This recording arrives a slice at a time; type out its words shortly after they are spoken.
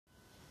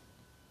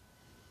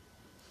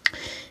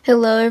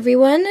Hello,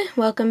 everyone.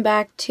 Welcome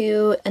back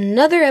to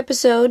another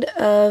episode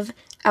of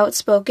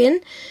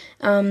Outspoken.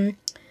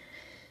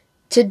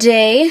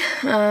 Today,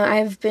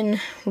 I've been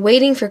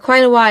waiting for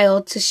quite a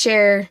while to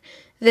share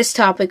this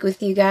topic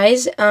with you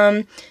guys.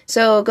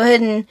 So go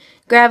ahead and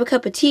grab a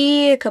cup of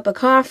tea, a cup of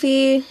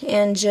coffee,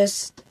 and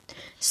just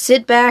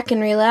sit back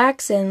and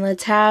relax, and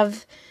let's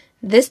have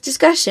this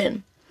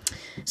discussion.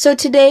 So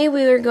today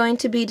we are going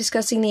to be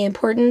discussing the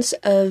importance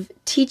of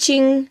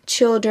teaching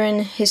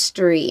children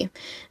history.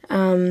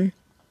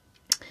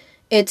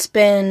 It's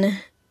been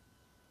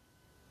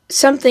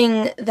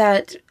something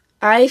that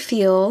I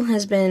feel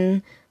has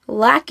been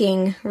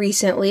lacking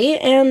recently,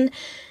 and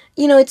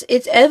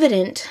it's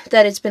evident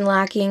that it's been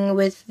lacking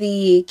with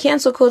the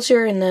cancel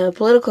culture and the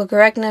political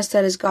correctness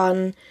that has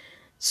gotten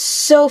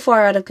so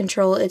far out of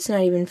control. It's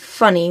not even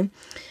funny,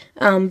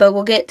 but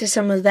we'll get to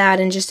some of that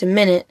in just a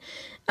minute.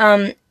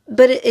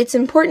 But it's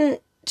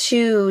important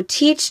to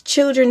teach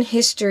children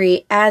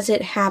history as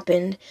it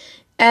happened,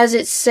 as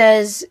it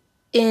says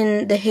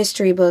in the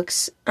history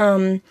books,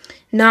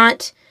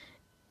 not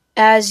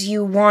as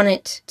you want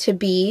it to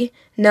be,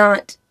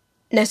 not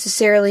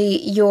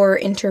necessarily your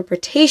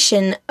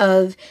interpretation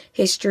of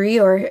history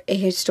or a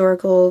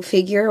historical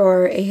figure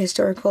or a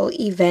historical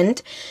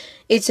event.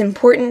 It's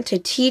important to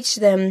teach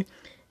them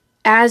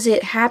as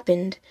it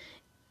happened,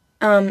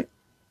 and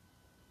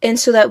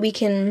so that we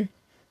can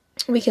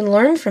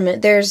learn from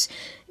it. There's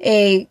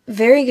a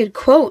very good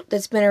quote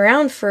that's been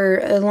around for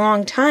a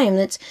long time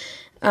that's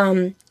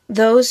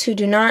those who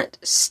do not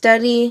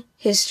study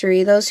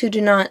history, those who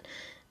do not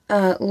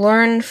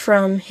learn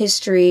from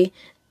history,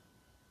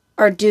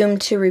 are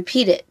doomed to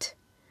repeat it.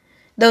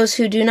 Those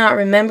who do not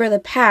remember the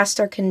past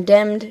are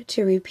condemned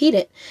to repeat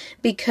it,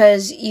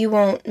 because you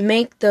won't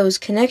make those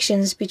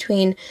connections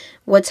between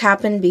what's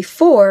happened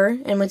before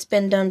and what's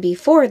been done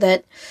before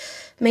that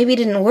maybe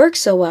didn't work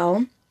so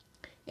well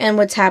and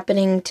what's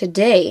happening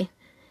today.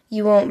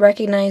 You won't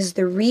recognize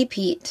the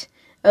repeat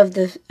of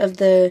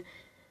the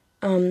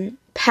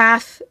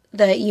path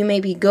that you may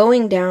be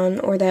going down,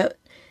 or that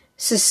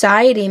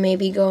society may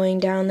be going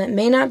down, that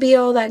may not be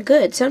all that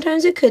good.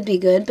 Sometimes it could be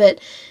good, but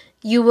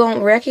you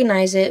won't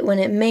recognize it when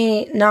it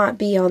may not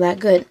be all that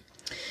good.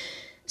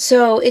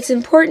 So it's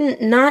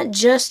important not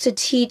just to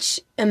teach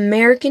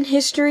American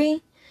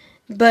history,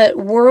 but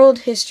world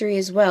history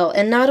as well.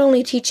 And not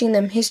only teaching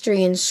them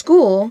history in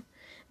school,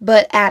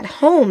 but at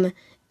home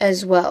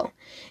as well.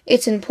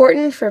 It's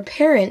important for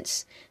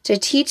parents to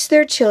teach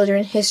their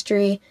children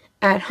history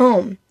at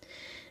home.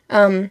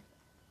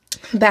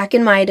 Back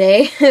in my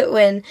day,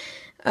 when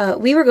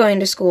we were going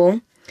to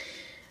school,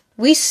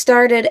 we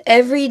started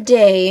every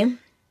day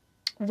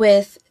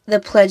with the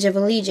Pledge of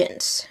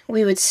Allegiance.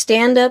 We would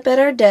stand up at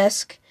our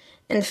desk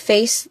and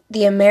face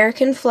the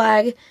American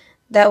flag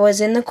that was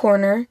in the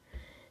corner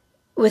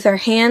with our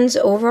hands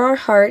over our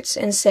hearts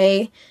and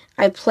say,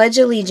 "I pledge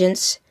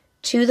allegiance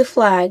to the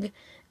flag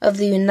of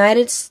the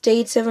United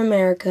States of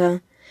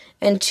America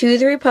and to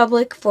the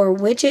republic for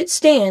which it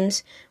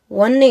stands,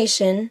 one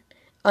nation,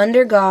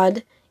 under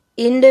God,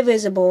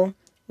 indivisible,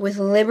 with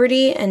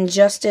liberty and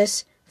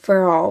justice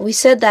for all." We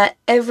said that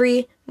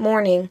every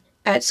morning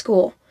at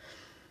school.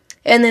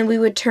 And then we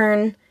would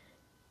turn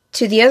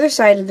to the other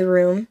side of the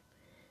room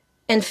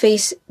and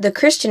face the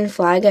Christian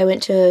flag. I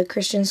went to a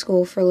Christian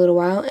school for a little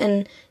while,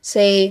 and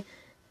say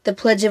the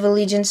Pledge of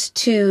Allegiance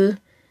to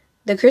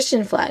the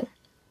Christian flag.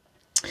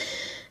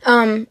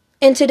 And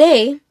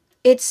today,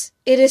 it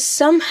is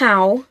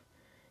somehow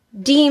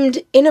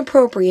deemed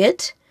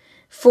inappropriate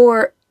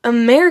for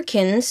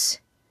Americans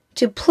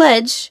to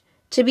pledge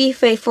to be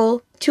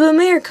faithful to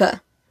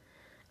America.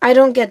 I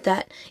don't get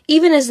that.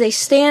 Even as they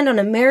stand on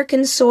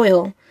American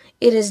soil,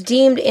 it is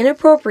deemed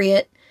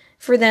inappropriate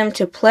for them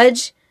to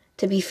pledge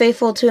to be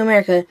faithful to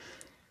America.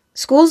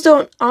 Schools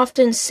don't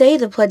often say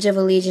the Pledge of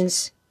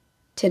Allegiance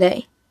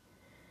today.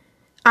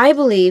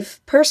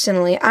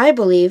 Personally, I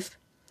believe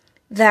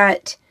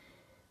that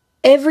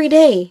every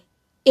day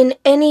in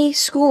any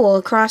school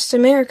across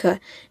America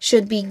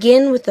should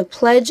begin with the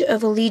Pledge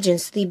of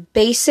Allegiance, the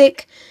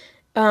basic,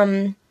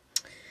 what's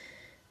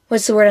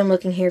the word I'm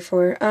looking here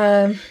for?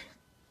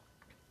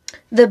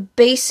 The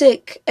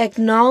basic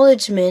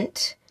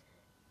acknowledgement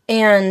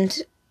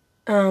and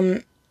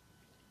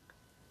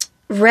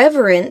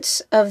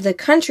reverence of the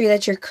country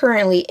that you're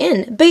currently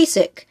in.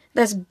 Basic.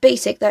 That's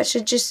basic. That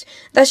should just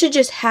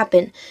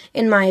happen,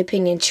 in my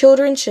opinion.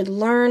 Children should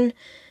learn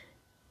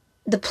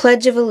the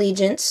Pledge of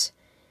Allegiance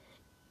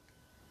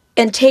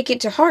and take it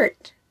to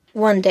heart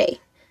one day.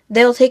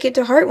 They'll take it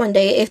to heart one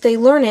day if they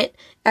learn it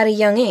at a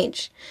young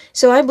age.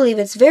 So I believe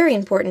it's very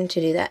important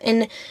to do that.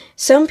 And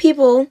some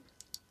people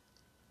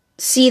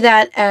see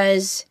that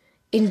as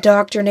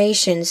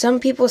indoctrination. Some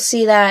people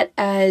see that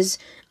as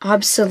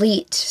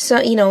obsolete. So,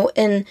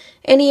 and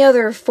any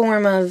other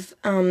form of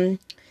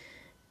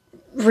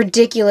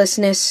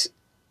ridiculousness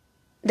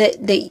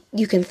that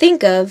you can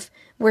think of,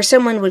 where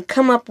someone would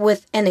come up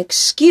with an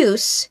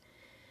excuse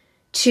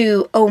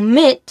to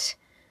omit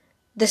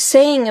the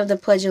saying of the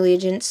Pledge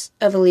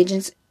of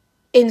Allegiance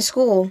in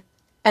school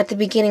at the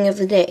beginning of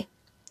the day.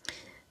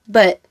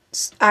 But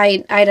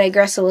I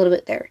digress a little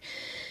bit there.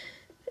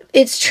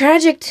 It's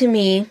tragic to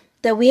me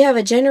that we have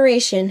a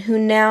generation who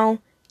now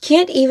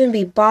can't even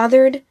be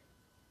bothered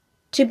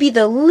to be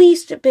the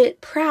least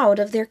bit proud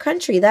of their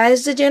country. That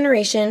is the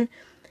generation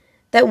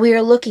that we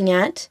are looking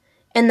at,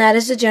 and that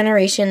is the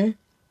generation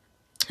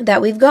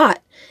that we've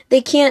got.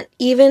 They can't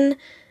even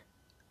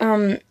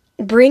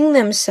bring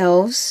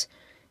themselves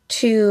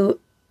to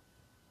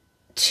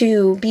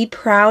be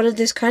proud of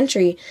this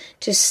country,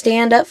 to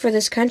stand up for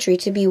this country,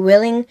 to be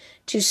willing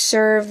to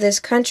serve this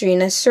country.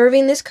 And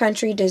serving this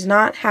country does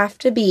not have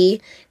to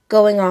be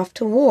going off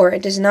to war.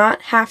 It does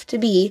not have to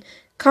be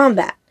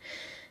combat.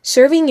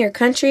 Serving your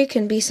country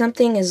can be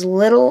something as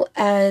little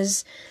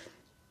as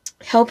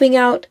helping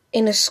out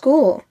in a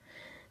school,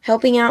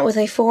 helping out with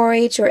a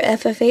 4-H or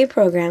FFA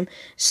program,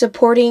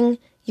 supporting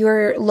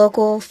your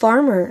local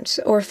farmers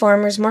or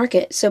farmers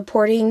market,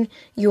 supporting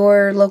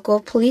your local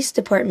police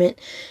department.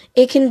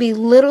 It can be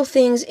little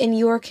things in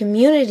your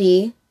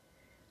community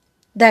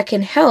that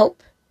can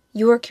help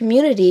your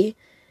community,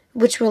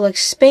 which will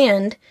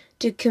expand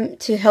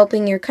to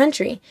helping your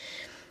country.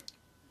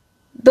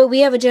 But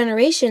we have a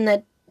generation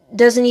that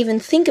doesn't even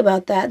think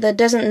about that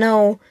doesn't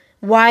know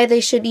why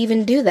they should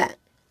even do that.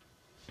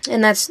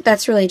 And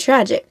that's really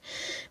tragic.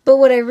 But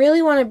what I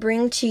really want to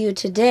bring to you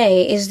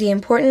today is the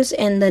importance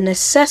and the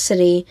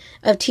necessity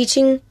of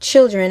teaching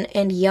children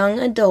and young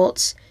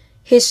adults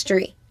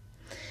history.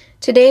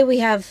 Today we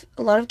have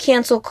a lot of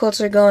cancel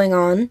culture going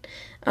on.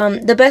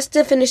 The best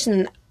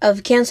definition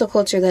of cancel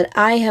culture that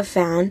I have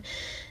found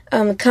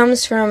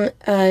comes from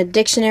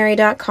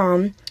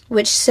dictionary.com,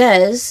 which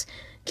says,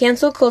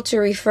 cancel culture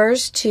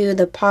refers to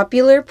the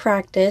popular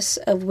practice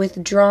of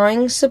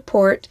withdrawing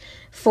support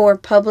for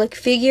public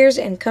figures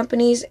and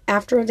companies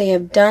after they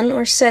have done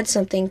or said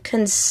something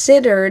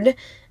considered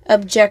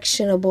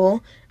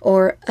objectionable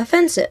or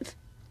offensive.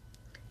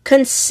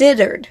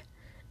 Considered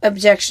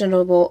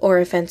objectionable or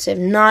offensive,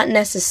 not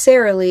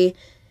necessarily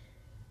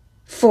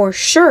for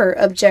sure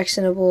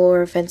objectionable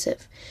or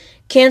offensive.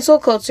 Cancel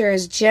culture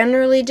is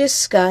generally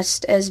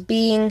discussed as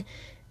being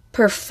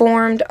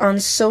performed on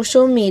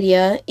social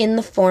media in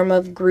the form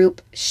of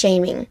group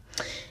shaming.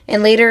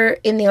 And later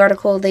in the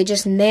article, they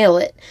just nail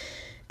it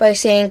by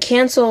saying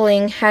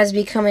canceling has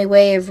become a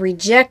way of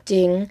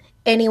rejecting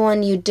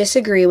anyone you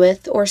disagree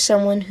with or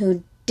someone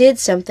who did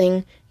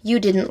something you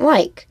didn't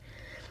like.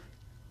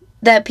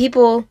 That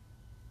people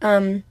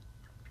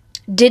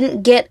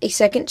didn't get a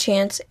second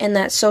chance, and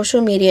that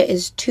social media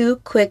is too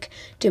quick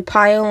to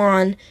pile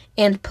on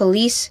and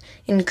police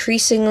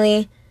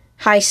increasingly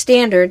high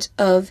standards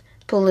of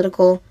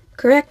political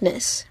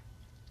correctness.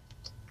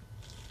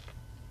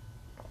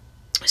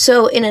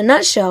 So, in a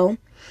nutshell,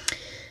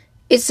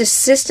 it's a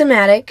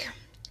systematic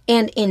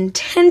and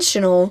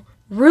intentional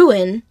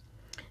ruin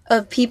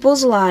of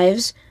people's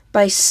lives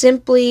by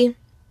simply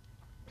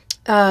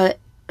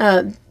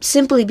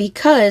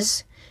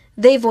because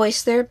they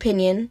voice their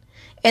opinion,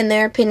 and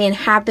their opinion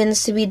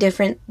happens to be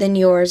different than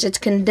yours. It's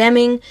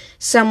condemning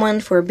someone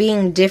for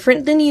being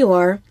different than you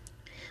are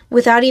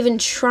without even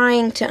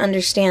trying to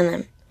understand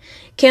them.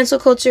 Cancel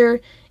culture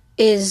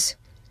is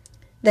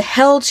the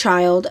hell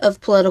child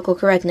of political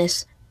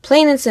correctness,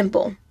 plain and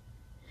simple.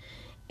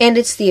 And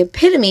it's the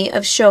epitome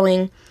of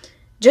showing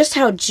just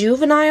how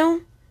juvenile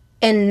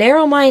and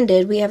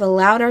narrow-minded we have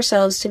allowed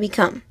ourselves to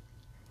become.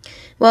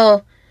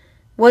 Well,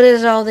 what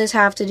does all this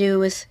have to do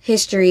with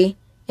history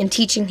and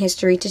teaching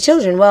history to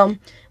children? Well,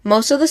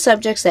 most of the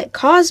subjects that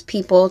cause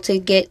people to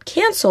get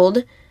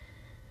canceled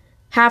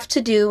have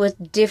to do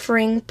with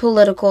differing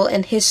political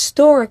and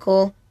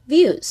historical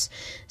views,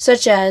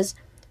 such as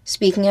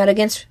speaking out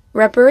against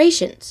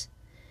reparations,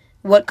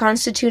 what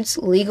constitutes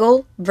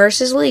legal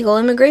versus legal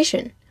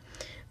immigration,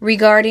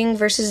 regarding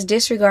versus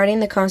disregarding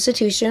the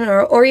Constitution,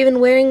 or even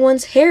wearing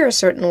one's hair a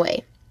certain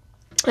way.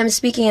 I'm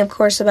speaking, of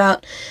course,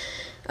 about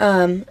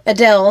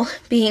Adele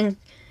being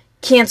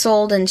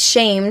canceled and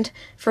shamed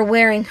for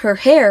wearing her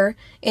hair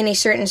in a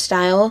certain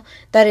style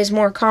that is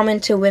more common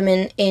to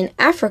women in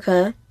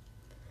Africa,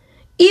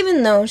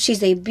 even though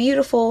she's a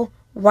beautiful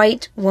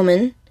white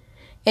woman,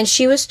 and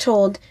she was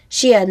told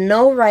she had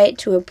no right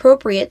to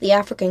appropriate the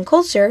African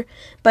culture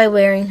by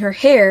wearing her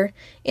hair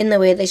in the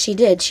way that she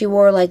did. She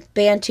wore like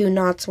Bantu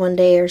knots one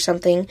day or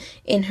something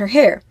in her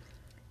hair.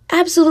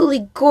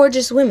 Absolutely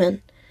gorgeous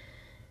women.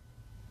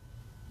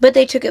 But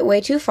they took it way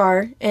too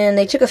far, and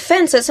they took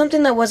offense at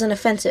something that wasn't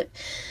offensive.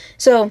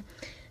 So,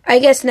 I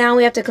guess now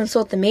we have to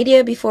consult the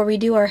media before we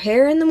do our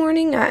hair in the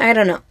morning? I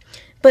don't know.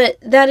 But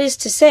that is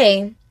to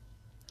say,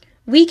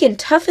 we can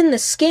toughen the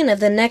skin of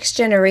the next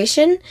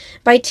generation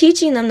by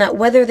teaching them that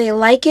whether they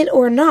like it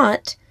or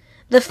not,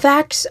 the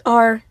facts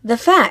are the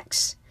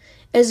facts.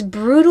 As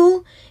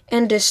brutal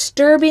and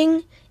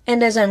disturbing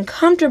and as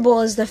uncomfortable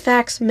as the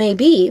facts may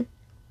be,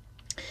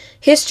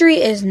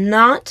 history is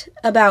not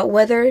about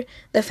whether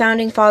the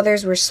Founding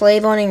Fathers were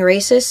slave-owning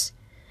racists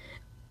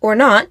or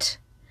not,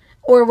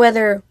 or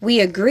whether we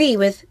agree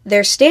with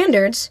their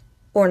standards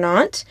or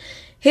not.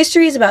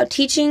 History is about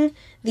teaching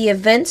the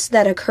events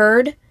that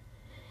occurred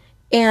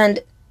and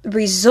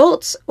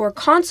results or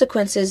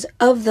consequences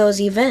of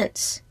those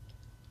events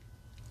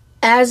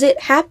as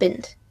it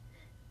happened,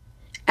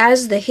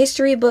 as the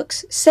history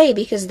books say,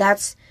 because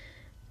that's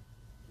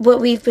what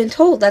we've been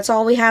told. That's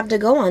all we have to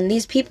go on.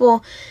 These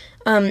people,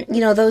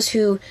 those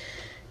who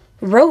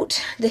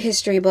wrote the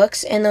history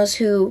books and those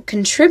who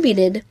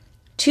contributed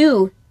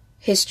to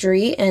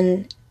history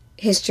and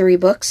history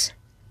books,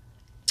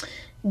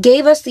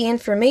 gave us the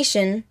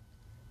information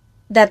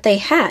that they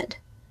had.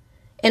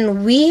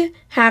 And we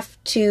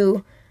have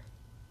to,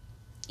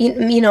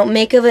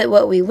 make of it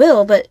what we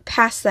will, but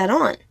pass that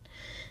on.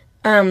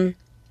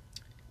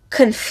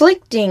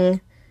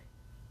 Conflicting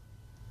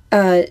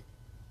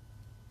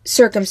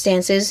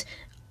circumstances,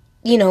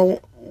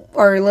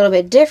 are a little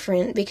bit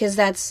different, because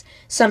that's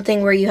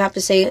something where you have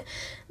to say,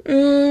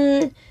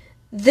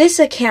 this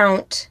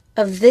account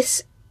of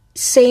this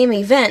same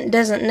event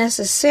doesn't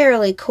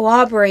necessarily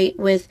corroborate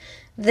with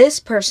this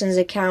person's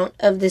account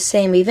of the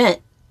same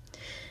event.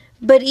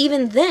 But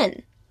even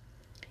then,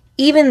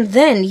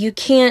 you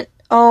can't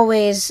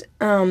always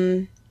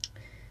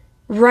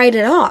write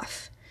it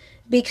off,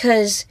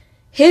 because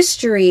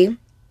history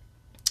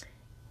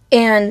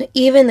and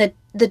even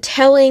the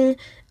telling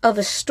of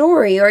a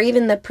story, or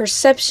even the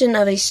perception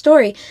of a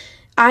story,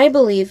 I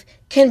believe,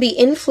 can be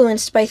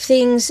influenced by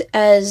things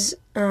as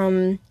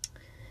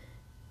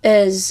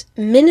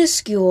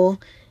minuscule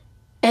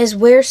as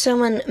where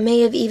someone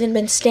may have even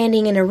been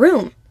standing in a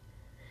room.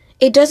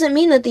 It doesn't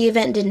mean that the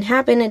event didn't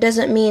happen. It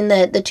doesn't mean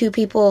that the two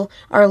people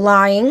are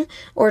lying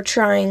or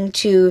trying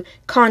to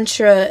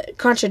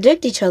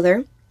contradict each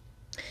other.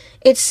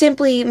 It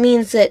simply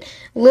means that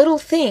little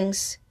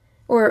things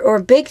or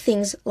big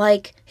things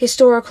like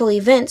historical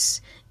events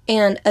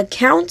and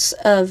accounts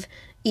of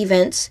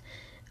events,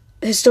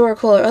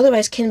 historical or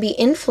otherwise, can be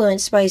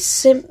influenced by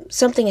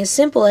something as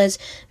simple as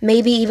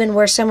maybe even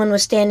where someone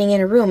was standing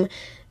in a room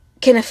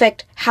can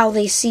affect how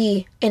they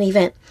see an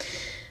event.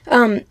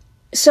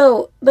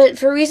 But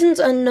for reasons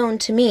unknown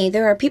to me,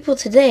 there are people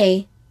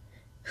today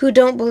who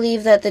don't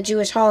believe that the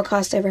Jewish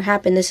Holocaust ever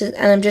happened.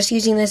 And I'm just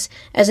using this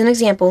as an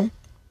example.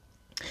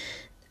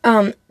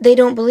 They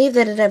don't believe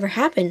that it ever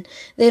happened.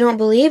 They don't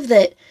believe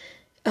that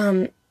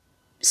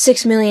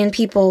 6 million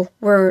people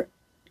were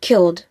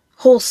killed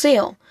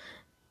wholesale,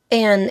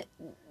 and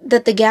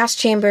that the gas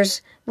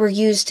chambers were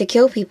used to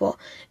kill people,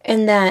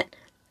 and that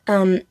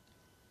the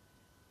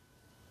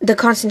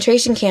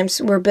concentration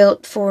camps were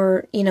built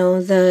for,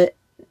 the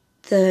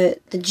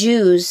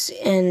Jews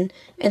and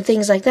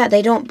things like that.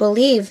 They don't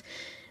believe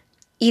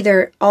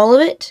either all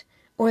of it,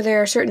 or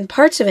there are certain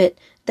parts of it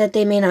that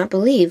they may not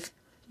believe,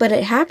 but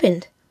it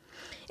happened.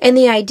 And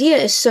the idea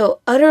is so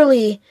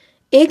utterly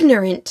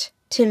ignorant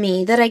to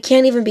me that I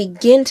can't even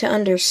begin to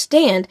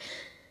understand.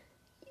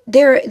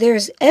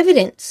 There's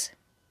evidence.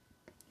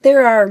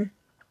 There are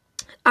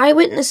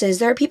eyewitnesses.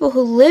 There are people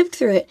who lived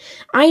through it.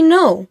 I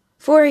know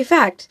for a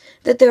fact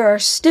that there are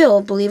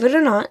still, believe it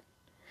or not,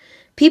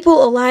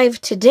 people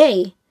alive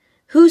today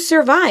who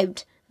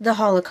survived the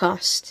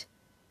Holocaust.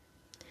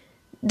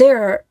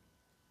 There are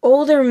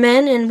older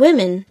men and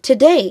women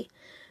today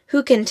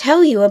who can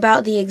tell you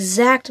about the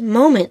exact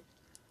moment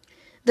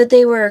that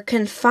they were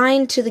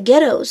confined to the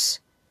ghettos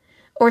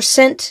or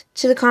sent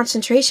to the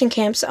concentration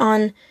camps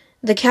on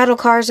the cattle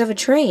cars of a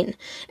train.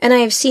 And I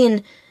have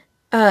seen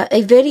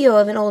a video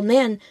of an old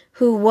man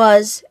who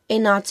was a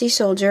Nazi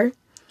soldier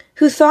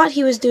who thought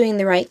he was doing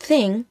the right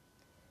thing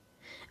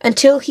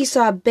until he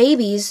saw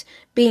babies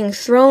being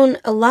thrown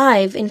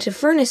alive into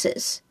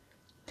furnaces.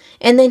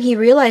 And then he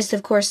realized,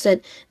 of course,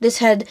 that this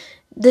had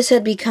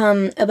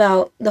become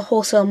about the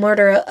wholesale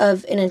murder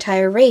of an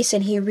entire race,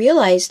 and he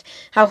realized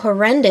how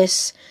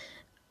horrendous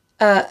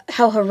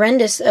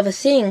of a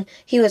thing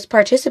he was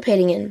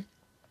participating in.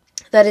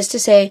 That is to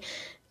say,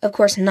 of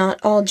course,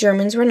 not all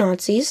Germans were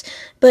Nazis,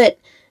 but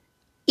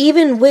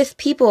even with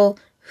people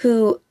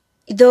who,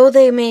 though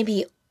they may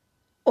be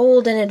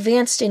old and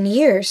advanced in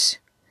years,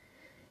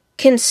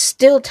 can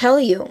still tell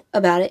you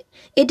about it.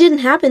 It didn't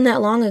happen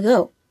that long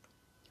ago.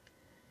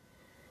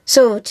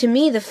 So to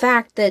me, the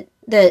fact that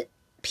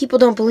people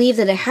don't believe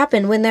that it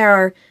happened when there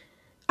are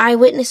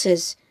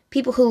eyewitnesses,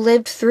 people who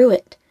lived through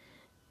it,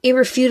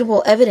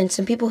 irrefutable evidence,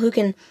 and people who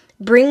can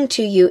bring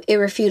to you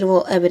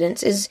irrefutable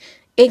evidence is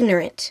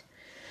ignorant.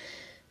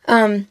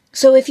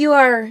 So if you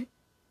are,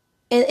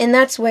 and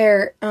that's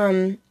where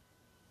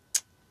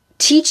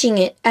teaching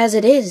it as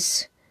it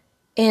is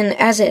and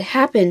as it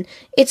happened,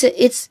 it's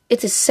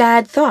a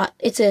sad thought.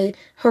 It's a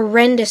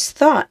horrendous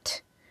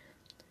thought.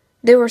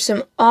 There were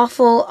some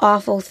awful,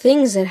 awful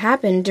things that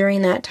happened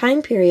during that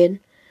time period.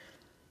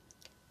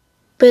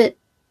 But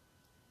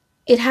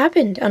it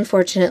happened,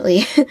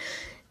 unfortunately.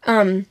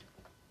 And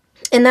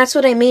that's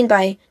what I mean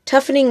by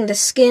toughening the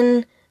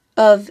skin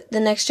of the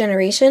next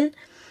generation.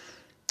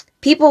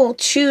 People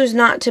choose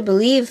not to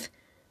believe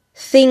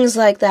things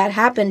like that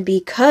happened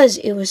because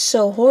it was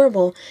so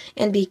horrible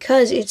and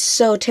because it's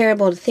so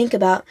terrible to think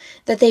about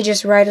that they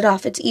just write it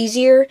off. It's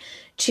easier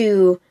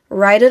to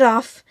write it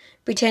off,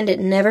 pretend it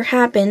never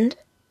happened,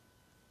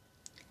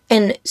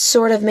 and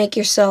sort of make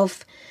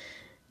yourself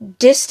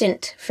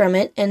distant from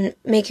it and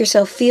make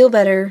yourself feel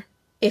better,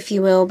 if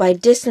you will, by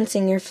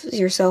distancing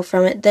yourself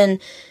from it,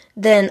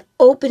 then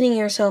opening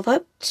yourself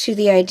up to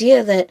the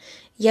idea that,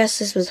 yes,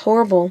 this was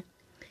horrible,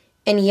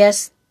 and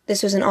yes,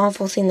 this was an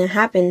awful thing that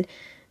happened,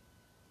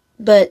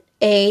 but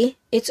A,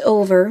 it's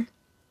over,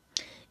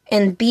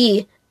 and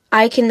B,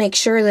 I can make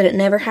sure that it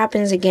never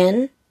happens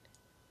again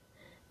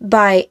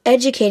by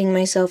educating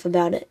myself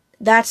about it.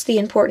 That's the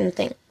important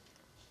thing.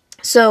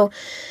 So,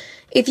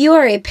 if you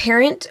are a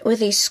parent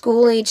with a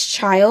school-age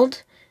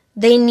child,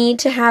 they need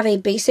to have a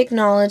basic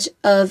knowledge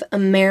of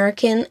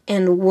American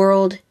and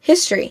world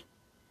history.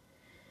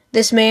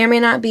 This may or may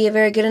not be a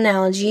very good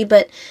analogy,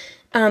 but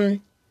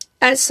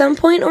at some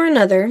point or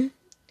another,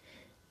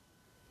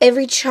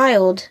 every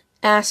child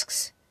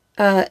asks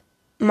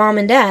mom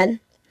and dad,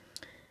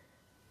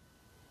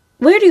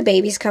 where do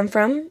babies come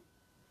from?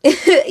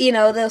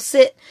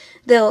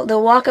 They'll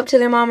walk up to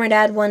their mom or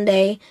dad one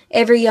day,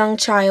 every young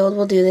child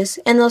will do this,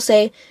 and they'll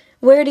say,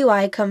 where do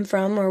I come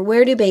from, or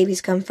where do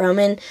babies come from?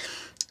 And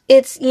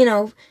it's,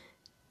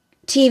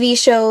 TV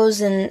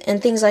shows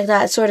and things like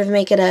that sort of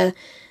make it a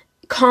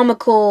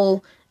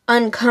comical,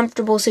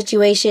 uncomfortable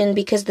situation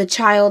because the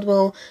child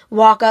will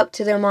walk up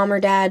to their mom or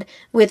dad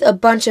with a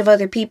bunch of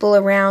other people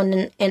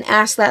around and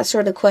ask that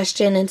sort of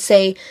question and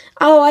say,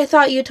 oh, I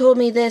thought you told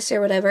me this or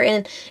whatever.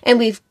 And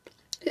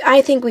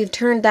I think we've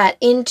turned that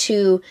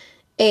into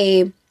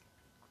a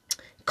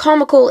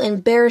comical,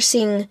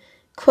 embarrassing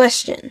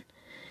question.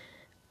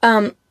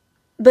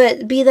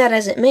 But be that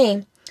as it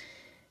may,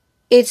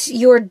 it's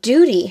your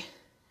duty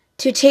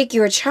to take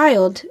your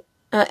child,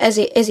 as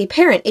a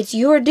parent, it's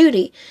your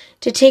duty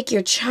to take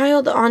your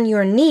child on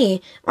your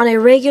knee on a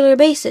regular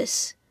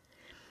basis.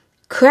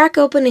 Crack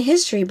open a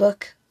history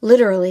book,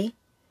 literally,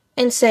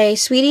 and say,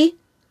 sweetie,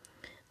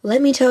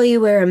 let me tell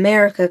you where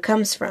America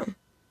comes from.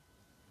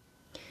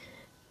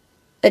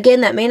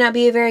 Again, that may not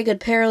be a very good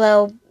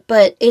parallel,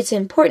 but it's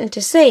important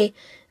to say,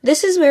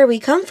 this is where we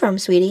come from,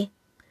 sweetie.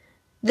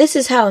 This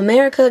is how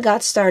America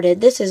got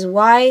started. This is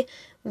why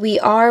we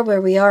are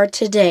where we are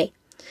today.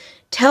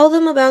 Tell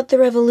them about the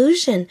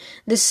Revolution,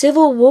 the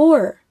Civil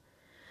War.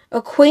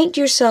 Acquaint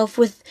yourself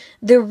with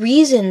the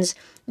reasons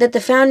that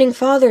the Founding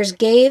Fathers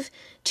gave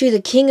to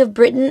the King of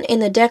Britain in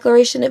the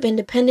Declaration of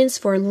Independence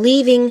for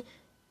leaving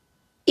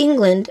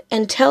England,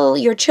 and tell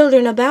your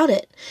children about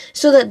it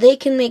so that they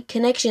can make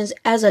connections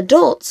as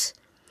adults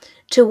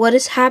to what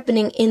is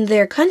happening in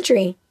their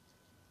country.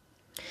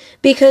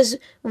 Because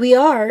we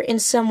are, in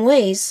some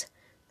ways,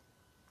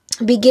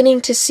 beginning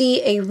to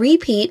see a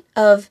repeat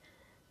of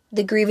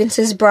the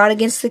grievances brought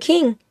against the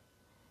king.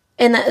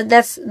 And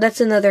that's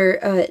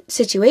another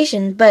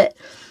situation, but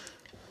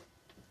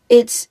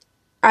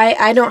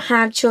I don't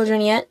have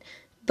children yet,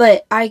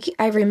 but I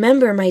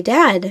remember my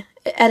dad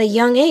at a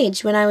young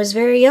age, when I was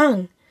very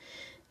young.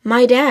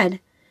 My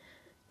dad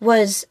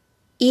was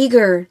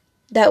eager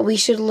that we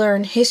should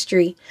learn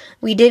history.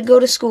 We did go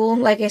to school,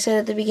 like I said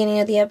at the beginning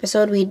of the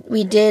episode.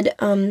 We did,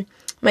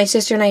 my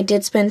sister and I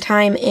did spend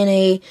time in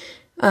a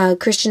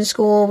Christian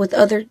school with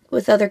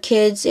other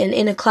kids and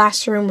in a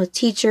classroom with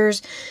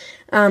teachers.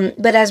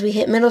 But as we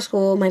hit middle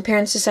school, my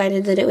parents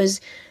decided that it was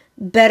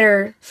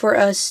better for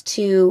us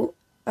to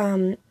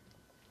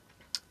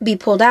be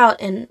pulled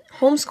out and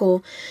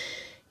homeschool.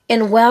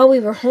 And while we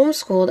were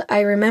homeschooled, I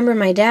remember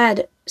my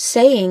dad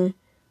saying,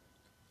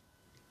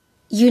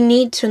 you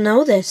need to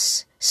know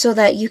this so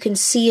that you can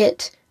see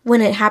it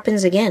when it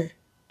happens again.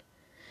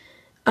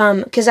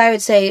 Because I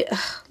would say,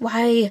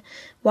 why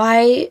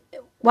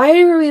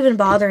are we even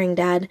bothering,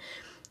 Dad?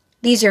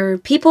 These are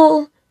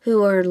people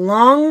who are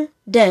long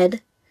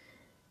dead,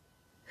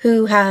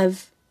 who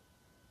have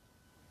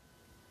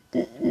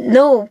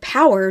no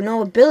power,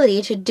 no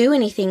ability to do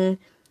anything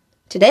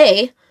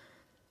today.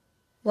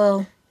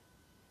 Well,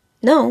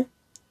 no,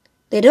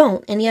 they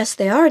don't. And yes,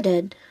 they are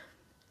dead.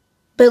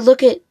 But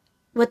look at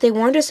what they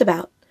warned us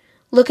about.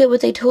 Look at what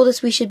they told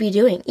us we should be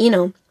doing.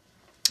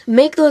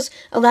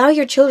 Allow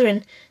your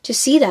children to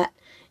see that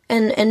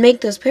and make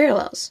those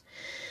parallels.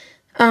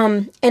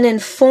 An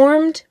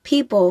informed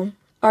people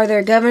are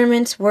their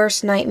government's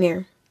worst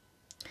nightmare.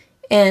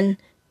 And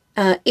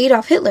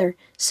Adolf Hitler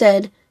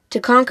said, to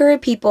conquer a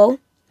people,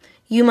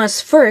 you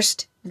must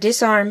first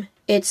disarm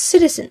its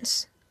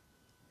citizens.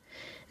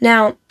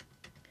 Now,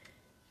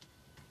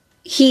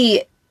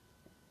 he,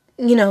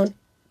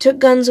 took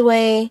guns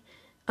away,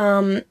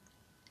 and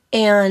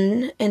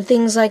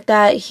things like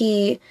that.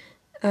 He,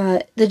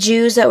 the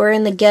Jews that were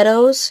in the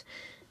ghettos,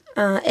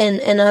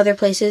 and other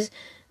places,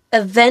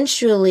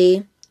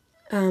 eventually,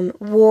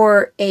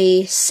 wore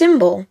a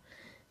symbol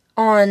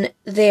on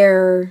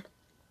their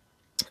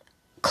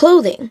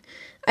clothing.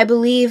 I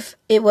believe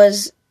it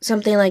was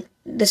something like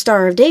the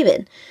Star of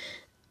David,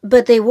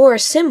 but they wore a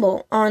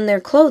symbol on their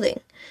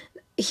clothing.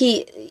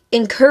 He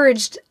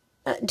encouraged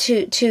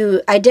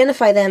to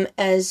identify them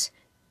as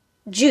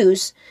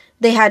Jews.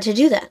 They had to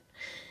do that.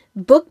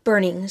 Book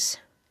burnings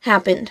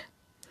happened,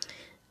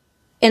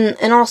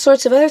 and all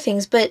sorts of other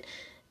things.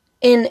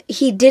 And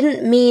he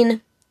didn't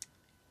mean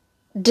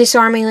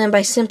disarming them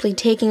by simply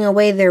taking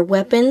away their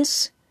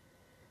weapons,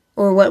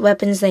 or what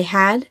weapons they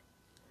had,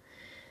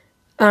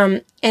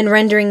 and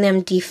rendering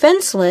them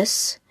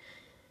defenseless,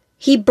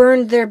 he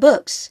burned their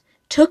books,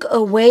 took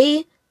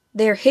away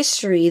their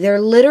history,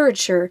 their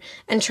literature,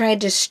 and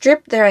tried to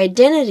strip their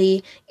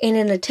identity in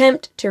an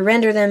attempt to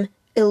render them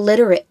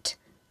illiterate.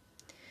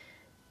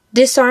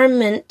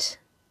 Disarmament,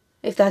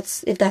 if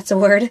that's a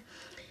word,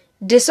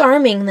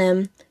 disarming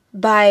them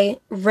by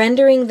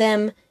rendering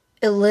them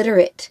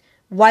illiterate,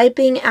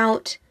 wiping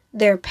out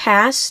their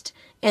past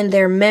and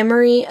their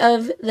memory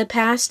of the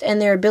past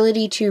and their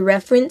ability to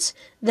reference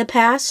the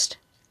past,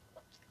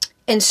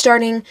 and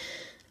starting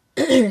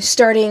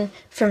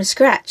from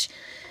scratch.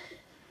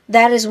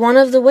 That is one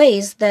of the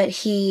ways that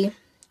he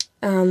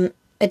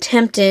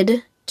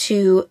attempted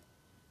to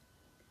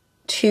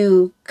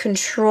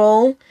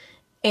control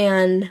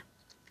and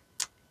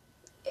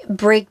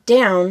break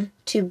down,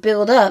 to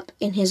build up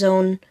in his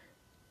own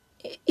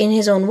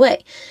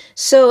way.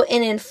 So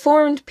an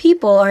informed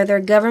people are their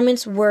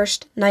government's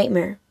worst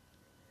nightmare.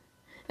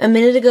 A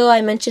minute ago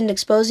I mentioned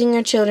exposing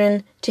your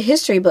children to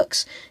history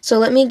books. So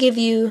let me give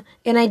you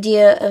an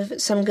idea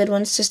of some good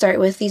ones to start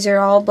with. These are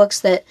all books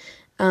that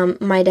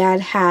my dad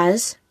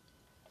has,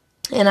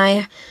 and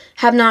I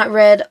have not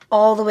read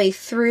all the way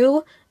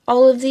through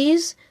all of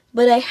these,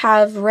 but I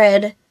have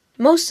read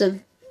most of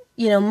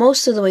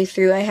the way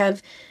through.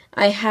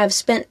 I have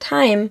spent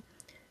time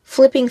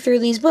flipping through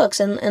these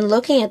books and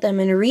looking at them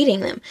and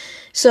reading them.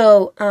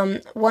 So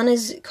one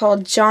is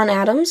called John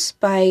Adams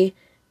by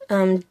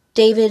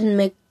David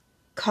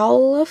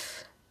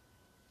McCullough.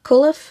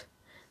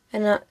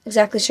 I'm not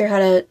exactly sure how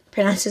to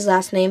pronounce his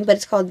last name, but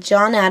it's called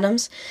John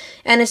Adams,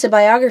 and it's a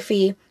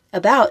biography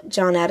about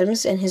John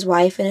Adams and his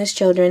wife and his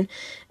children,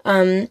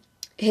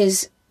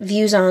 his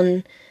views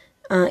on,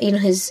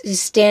 his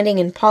standing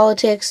in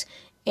politics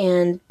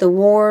and the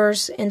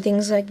wars and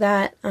things like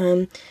that.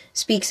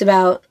 Speaks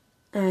about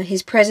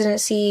his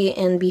presidency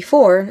and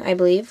before, I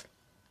believe.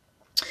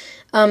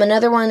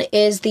 Another one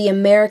is The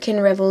American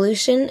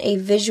Revolution, A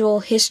Visual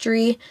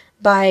History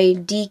by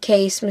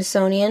D.K.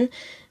 Smithsonian.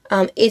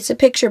 It's a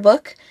picture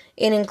book.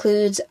 It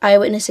includes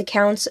eyewitness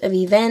accounts of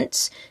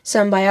events,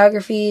 some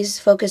biographies,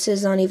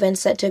 focuses on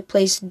events that took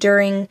place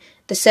during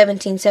the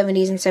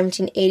 1770s and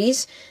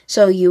 1780s.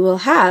 So you will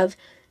have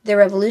the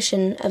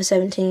Revolution of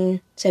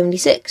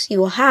 1776. You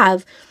will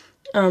have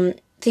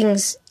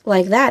things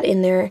like that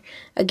in there.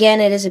 Again,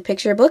 it is a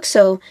picture book,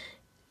 so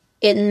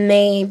it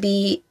may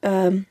be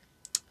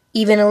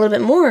even a little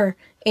bit more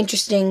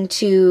interesting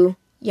to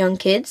young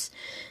kids.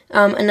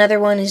 Another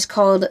one is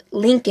called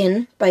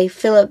Lincoln by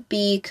Philip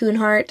B.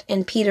 Kuhnhart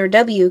and Peter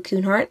W.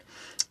 Kuhnhart.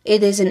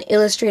 It is an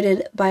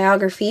illustrated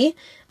biography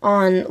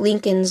on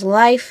Lincoln's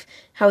life,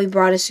 how he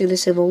brought us through the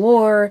Civil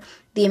War,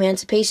 the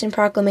Emancipation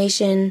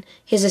Proclamation,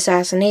 his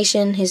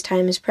assassination, his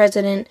time as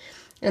president,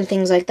 and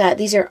things like that.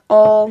 These are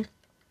all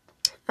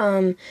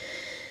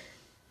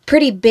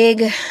pretty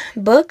big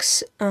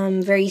books,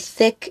 very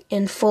thick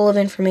and full of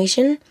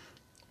information,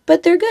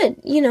 but they're good.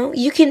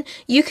 You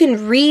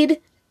can read.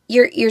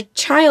 Your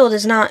child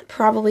is not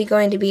probably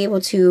going to be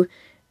able to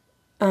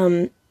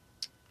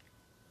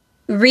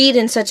read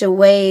in such a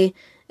way,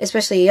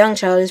 especially a young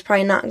child is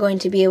probably not going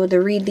to be able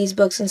to read these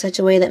books in such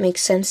a way that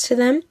makes sense to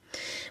them.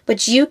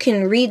 But you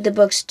can read the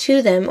books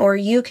to them, or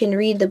you can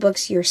read the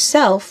books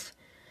yourself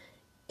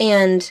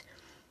and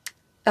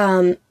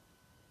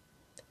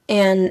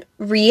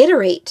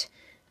reiterate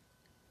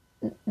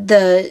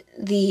the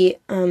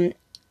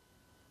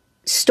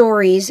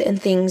stories and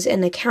things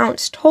and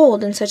accounts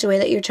told in such a way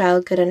that your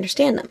child could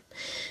understand them.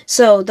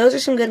 So those are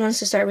some good ones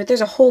to start with. There's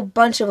a whole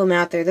bunch of them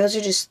out there. Those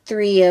are just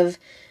 3 of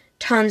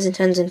tons and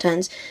tons and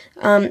tons.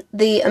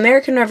 The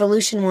American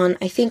Revolution one,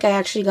 I think I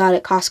actually got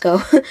at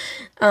Costco.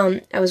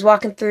 I was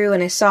walking through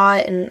and I saw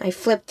it and I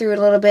flipped through it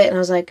a little bit and I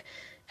was like,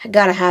 I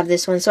gotta have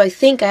this one. So I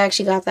think I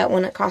actually got that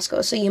one at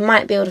Costco. So you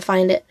might be able to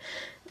find it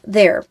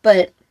there.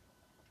 But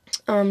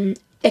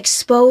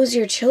expose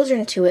your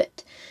children to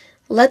it.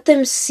 Let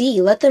them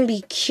see. Let them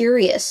be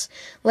curious.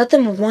 Let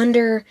them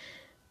wonder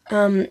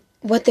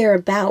what they're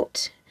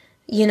about.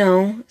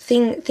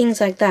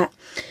 Things like that.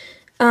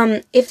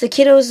 If the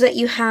kiddos that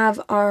you have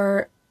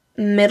are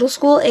middle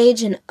school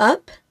age and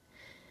up,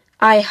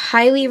 I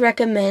highly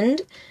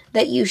recommend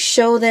that you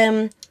show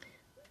them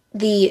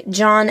the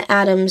John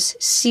Adams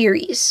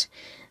series.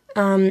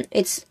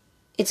 It's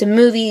a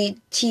movie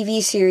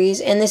TV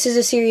series, and this is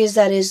a series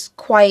that is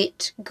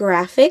quite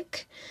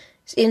graphic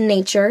in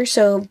nature,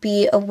 so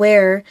be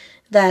aware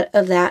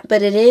of that,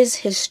 but it is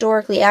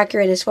historically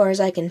accurate as far as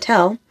I can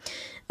tell.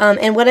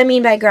 And what I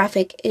mean by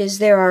graphic is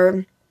there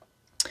are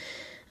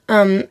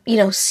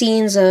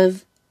scenes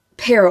of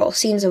peril,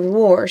 scenes of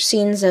war,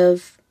 scenes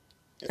of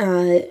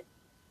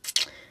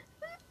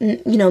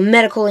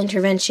medical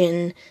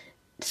intervention,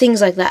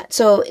 things like that.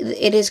 So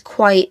it is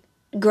quite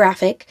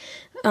graphic,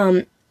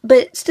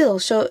 but still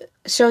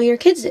show your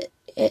kids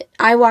it.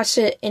 I watched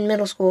it in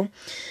middle school.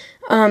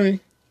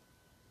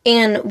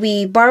 And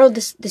we borrowed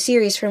the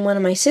series from one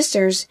of my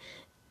sisters,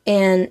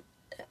 and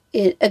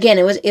it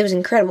was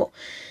incredible.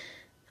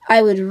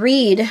 I would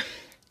read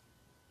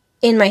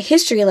in my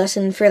history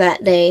lesson for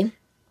that day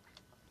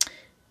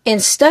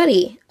and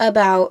study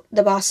about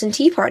the Boston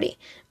Tea Party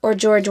or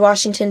George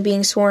Washington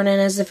being sworn in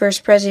as the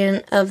first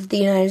president of the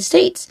United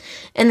States.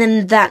 And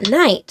then that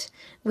night,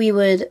 we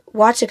would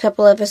watch a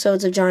couple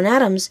episodes of John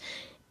Adams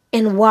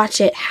and watch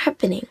it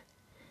happening.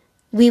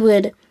 We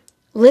would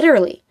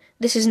literally,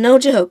 this is no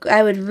joke,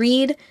 I would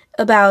read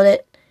about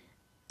it,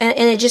 and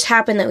it just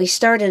happened that we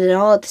started it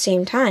all at the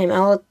same time,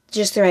 all at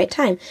just the right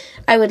time.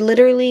 I would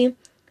literally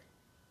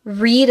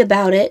read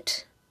about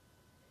it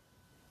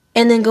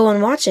and then go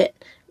and watch it.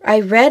 I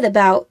read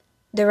about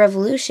the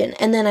revolution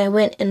and then I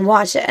went and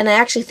watched it. And I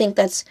actually think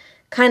that's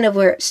kind of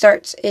where it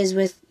starts, is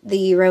with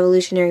the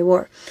Revolutionary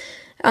War.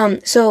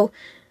 So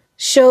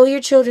show your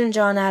children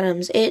John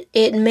Adams.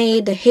 It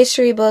made the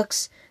history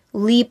books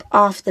leap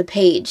off the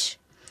page.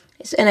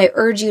 And I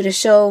urge you to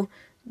show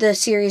the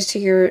series to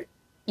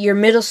your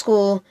middle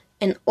school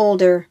and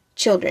older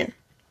children.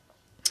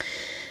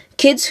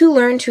 Kids who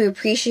learn to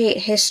appreciate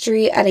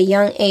history at a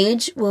young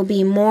age will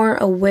be more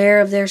aware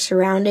of their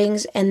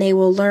surroundings, and they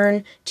will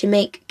learn to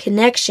make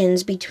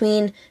connections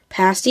between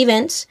past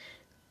events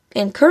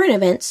and current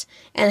events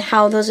and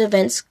how those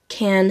events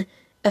can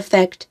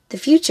affect the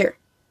future.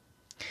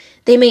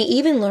 They may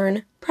even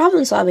learn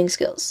problem-solving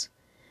skills.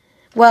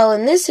 Well,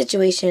 in this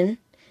situation,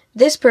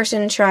 this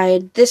person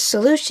tried this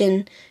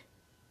solution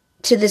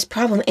to this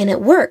problem and it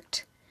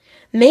worked.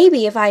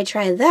 Maybe if I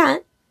try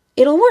that,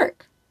 it'll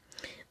work.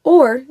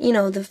 Or,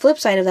 the flip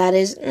side of that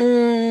is,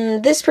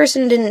 this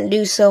person didn't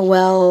do so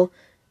well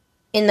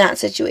in that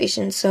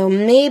situation, so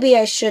maybe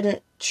I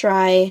shouldn't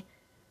try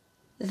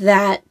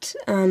that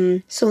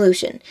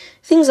solution.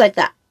 Things like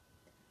that.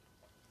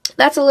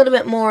 That's a little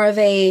bit more of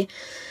a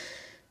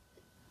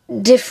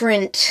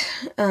different,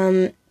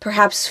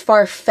 perhaps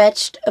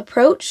far-fetched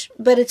approach,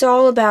 but it's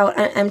all about,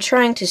 I'm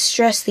trying to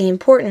stress the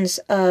importance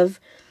of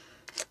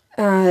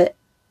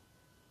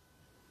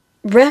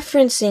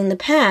referencing the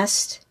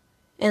past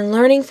and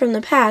learning from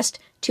the past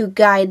to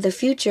guide the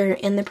future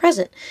and the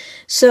present.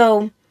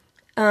 So,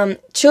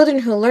 children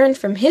who learn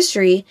from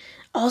history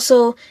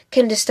also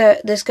can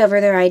discover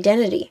their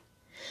identity.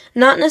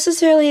 Not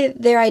necessarily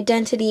their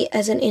identity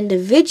as an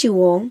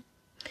individual,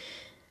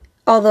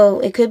 although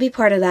it could be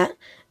part of that,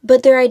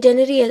 but their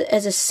identity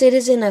as a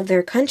citizen of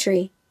their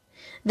country.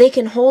 They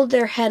can hold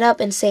their head up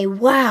and say,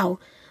 wow,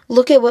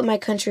 look at what my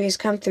country has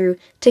come through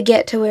to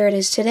get to where it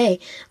is today.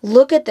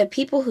 Look at the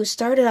people who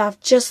started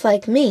off just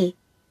like me,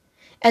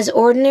 as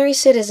ordinary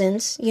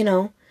citizens,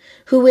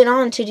 who went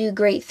on to do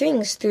great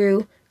things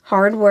through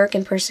hard work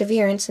and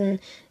perseverance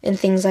and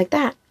things like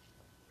that.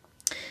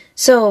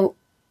 So,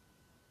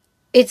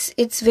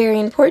 it's very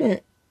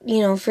important,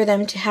 for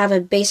them to have a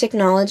basic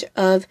knowledge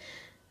of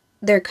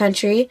their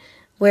country,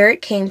 where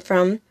it came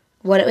from,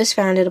 what it was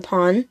founded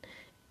upon,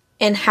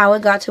 and how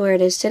it got to where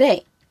it is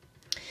today.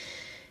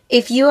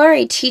 If you are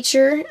a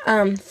teacher,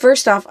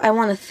 first off, I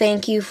want to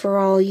thank you for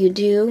all you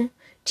do.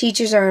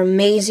 Teachers are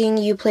amazing.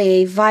 You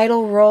play a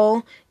vital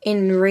role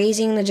in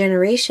raising the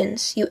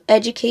generations. You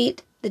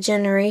educate the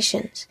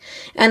generations.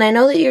 And I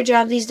know that your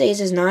job these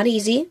days is not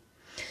easy,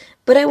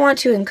 but I want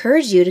to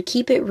encourage you to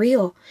keep it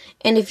real.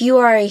 And if you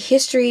are a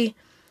history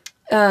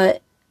or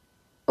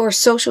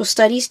social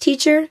studies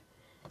teacher,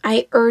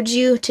 I urge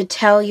you to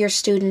tell your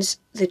students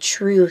the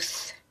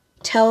truth.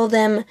 Tell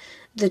them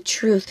the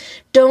truth.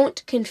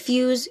 Don't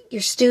confuse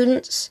your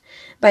students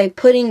by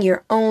putting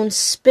your own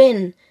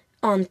spin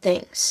on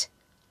things.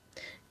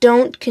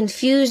 Don't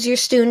confuse your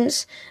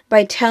students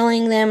by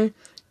telling them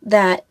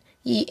that,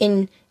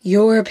 in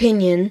your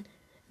opinion,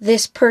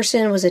 this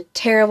person was a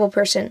terrible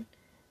person,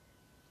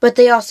 but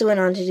they also went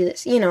on to do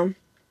this.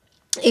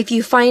 If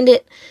you find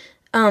it,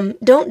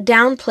 don't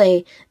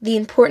downplay the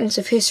importance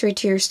of history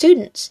to your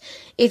students.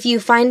 If you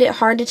find it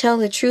hard to tell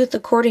the truth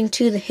according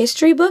to the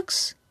history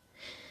books,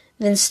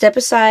 then step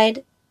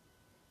aside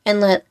and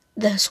let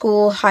the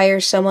school hire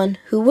someone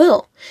who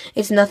will.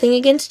 It's nothing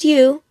against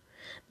you,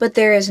 but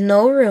there is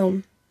no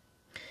room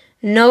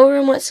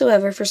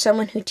whatsoever for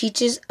someone who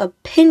teaches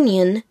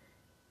opinion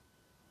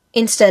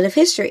instead of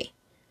history.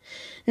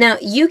 Now,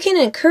 you can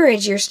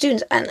encourage your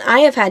students, and I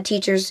have had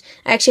teachers,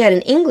 I actually had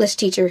an English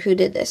teacher who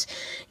did this.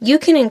 You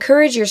can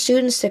encourage your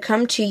students to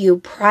come to you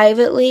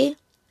privately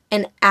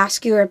and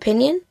ask your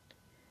opinion,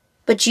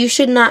 but you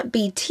should not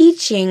be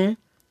teaching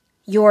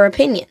your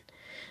opinion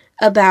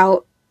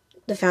about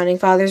the Founding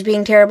Fathers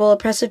being terrible,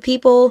 oppressive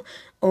people,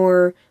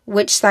 or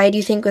which side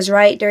you think was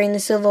right during the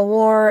Civil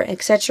War,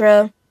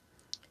 etc.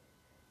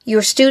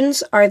 Your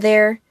students are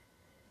there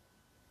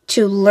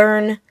to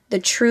learn the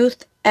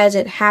truth as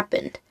it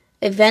happened,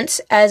 events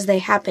as they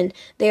happened.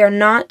 They are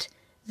not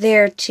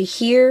there to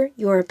hear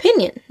your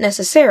opinion,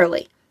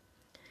 necessarily.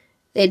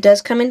 It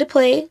does come into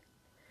play,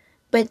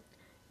 but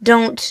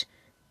don't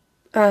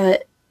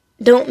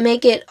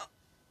make it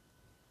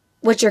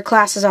what your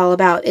class is all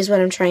about, is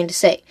what I'm trying to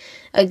say.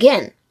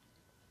 Again,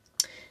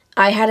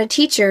 I had a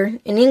teacher,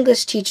 an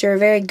English teacher, a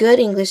very good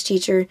English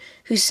teacher,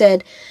 who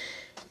said,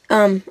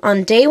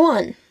 on day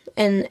one,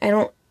 and I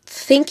don't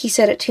think he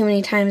said it too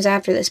many times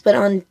after this, but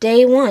on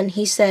day one,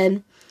 he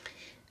said,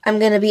 I'm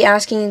going to be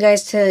asking you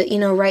guys to,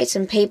 write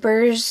some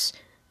papers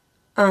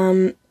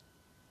that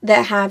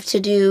have to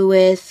do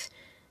with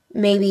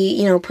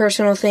maybe,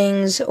 personal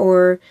things,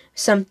 or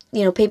some,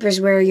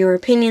 papers where your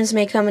opinions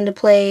may come into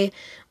play,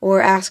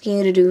 or asking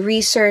you to do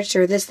research,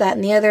 or this, that,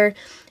 and the other.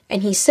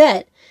 And he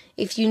said,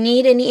 if you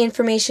need any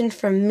information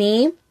from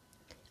me,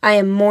 I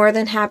am more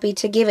than happy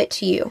to give it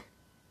to you.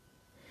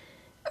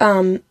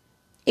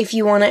 If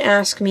you want to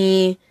ask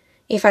me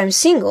if I'm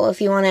single, if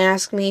you want to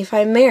ask me if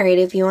I'm married,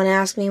 if you want to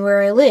ask me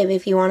where I live,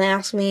 if you want to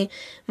ask me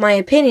my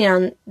opinion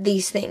on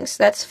these things,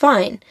 that's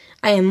fine.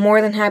 I am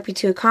more than happy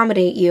to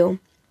accommodate you.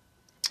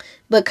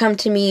 But come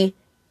to me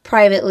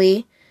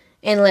privately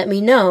and let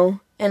me know,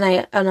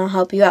 and I'll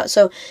help you out.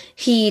 So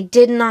he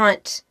did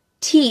not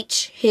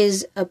teach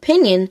his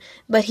opinion,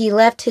 but he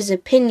left his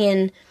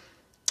opinion,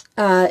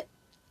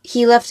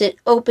 he left it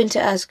open to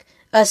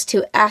us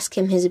to ask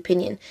him his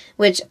opinion,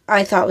 which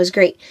I thought was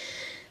great.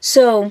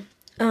 So,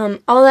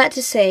 all that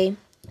to say,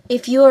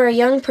 if you are a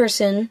young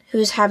person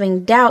who's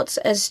having doubts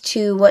as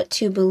to what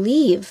to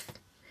believe,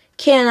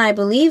 can I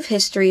believe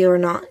history or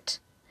not?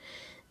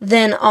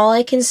 Then all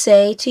I can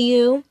say to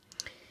you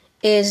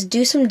is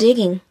do some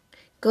digging.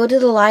 Go to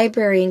the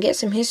library and get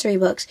some history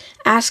books.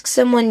 Ask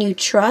someone you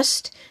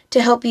trust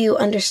to help you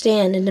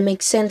understand and to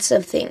make sense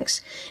of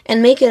things.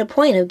 And make it a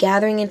point of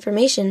gathering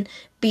information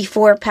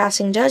before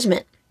passing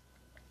judgment.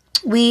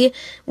 We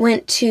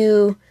went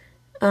to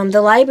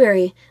the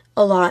library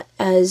a lot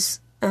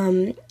as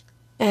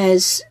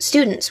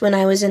students when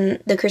I was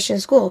in the Christian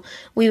school.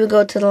 We would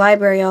go to the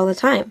library all the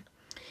time.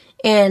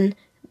 And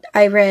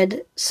I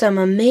read some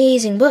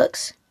amazing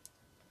books.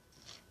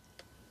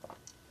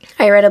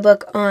 I read a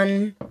book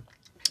on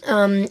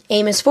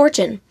Amos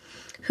Fortune,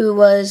 who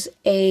was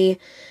he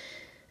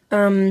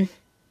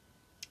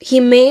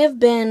may have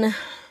been,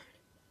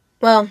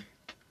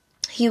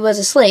 he was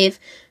a slave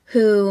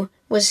who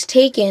was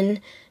taken.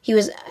 He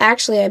was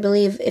actually, I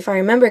believe, if I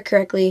remember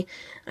correctly,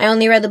 I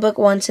only read the book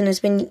once and it's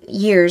been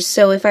years,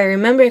 so if I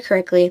remember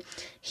correctly,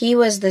 he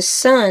was the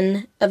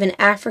son of an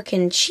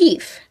African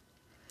chief.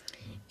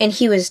 And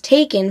he was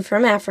taken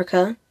from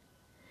Africa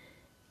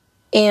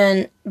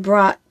and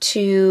brought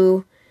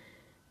to,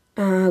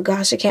 I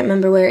can't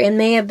remember where. It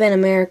may have been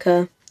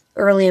America,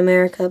 early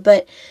America,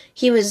 but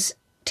he was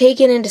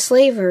taken into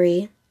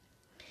slavery,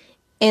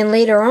 and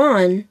later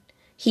on,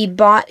 he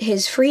bought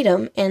his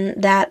freedom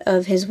and that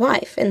of his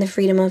wife, and the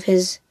freedom of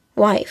his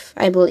wife,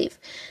 I believe.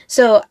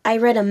 So I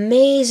read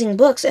amazing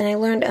books, and I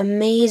learned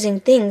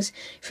amazing things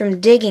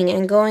from digging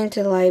and going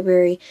to the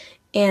library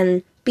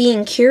and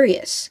being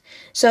curious.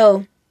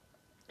 So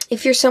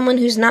if you're someone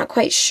who's not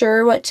quite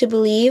sure what to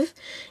believe,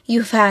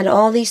 you've had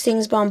all these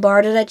things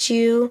bombarded at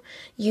you,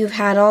 you've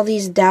had all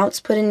these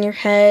doubts put in your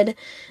head,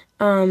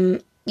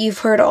 you've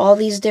heard all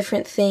these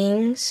different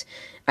things,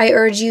 I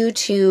urge you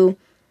to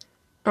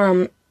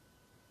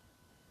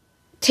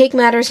take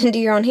matters into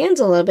your own hands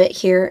a little bit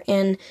here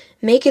and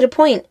make it a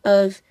point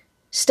of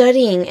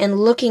studying and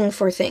looking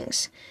for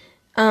things.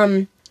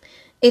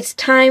 It's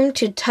time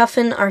to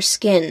toughen our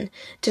skin,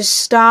 to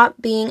stop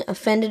being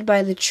offended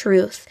by the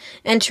truth,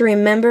 and to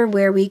remember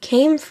where we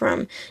came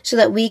from so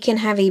that we can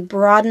have a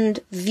broadened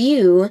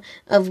view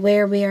of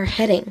where we are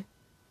heading.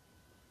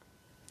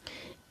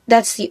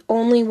 That's the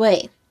only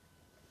way.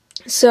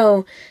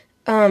 So,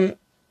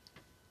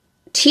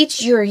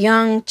 teach your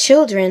young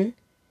children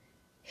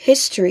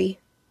history.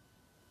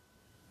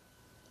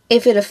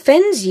 If it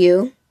offends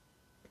you,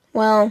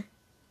 well,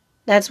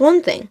 that's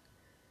one thing.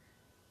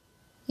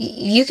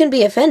 You can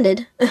be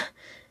offended,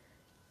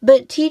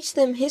 but teach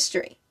them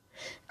history.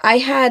 I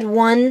had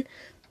one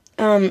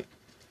friend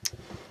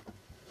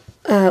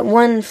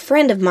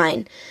of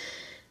mine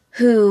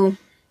who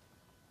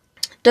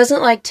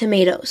doesn't like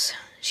tomatoes.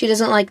 She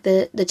doesn't like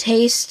the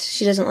taste.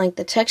 She doesn't like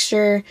the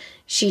texture.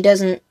 She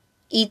doesn't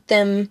eat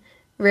them,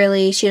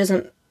 really. She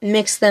doesn't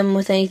mix them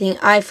with anything.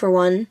 I, for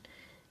one,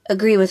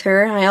 agree with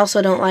her. I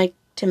also don't like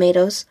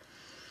tomatoes.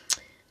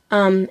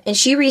 And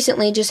she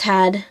recently just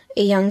had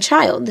a young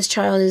child. This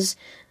child is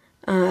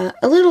a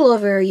little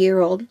over a year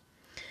old.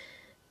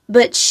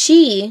 But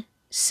she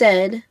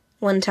said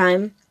one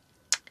time,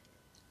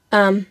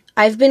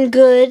 I've been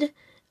good.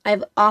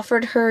 I've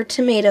offered her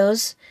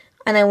tomatoes,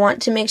 and I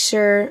want to make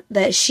sure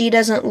that she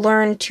doesn't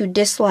learn to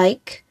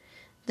dislike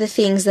the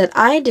things that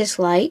I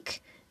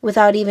dislike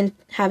without even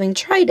having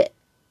tried it.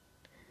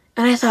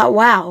 And I thought,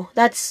 wow,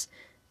 that's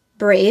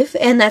brave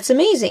and that's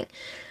amazing.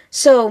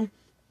 So,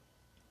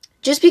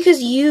 just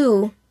because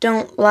you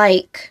don't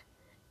like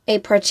a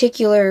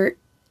particular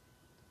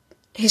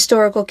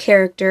historical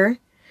character,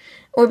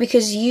 or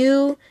because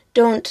you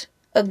don't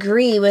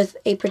agree with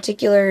a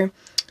particular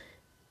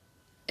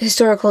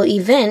historical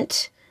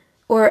event,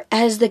 or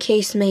as the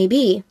case may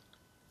be,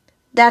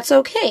 that's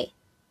okay.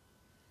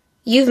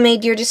 You've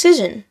made your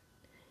decision.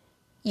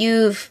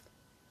 You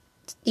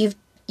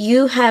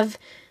have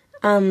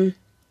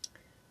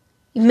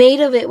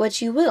made of it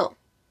what you will.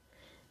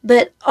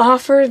 But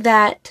offer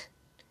that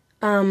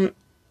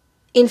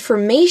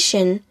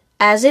information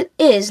as it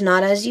is,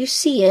 not as you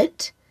see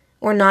it,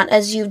 or not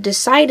as you've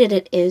decided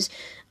it is.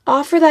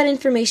 offer that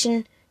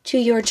information to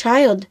your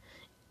child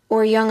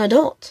or young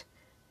adult.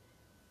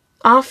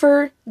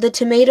 Offer the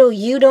tomato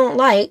you don't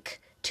like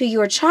to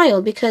your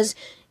child, because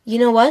you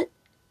know what?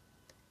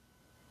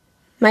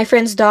 My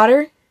friend's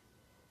daughter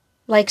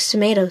likes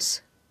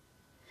tomatoes.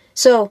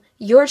 So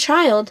your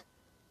child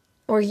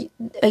or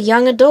a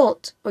young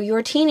adult or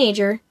your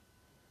teenager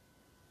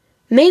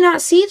may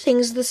not see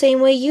things the same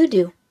way you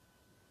do.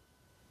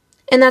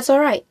 And that's all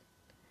right.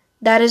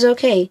 That is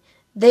okay.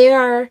 They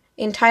are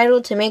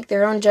entitled to make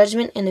their own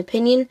judgment and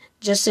opinion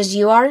just as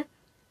you are.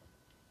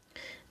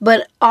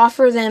 But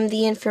offer them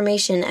the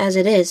information as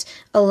it is.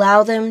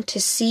 Allow them to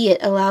see it.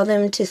 Allow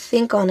them to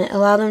think on it.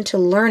 Allow them to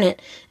learn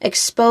it.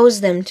 Expose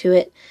them to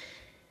it.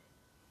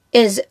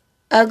 As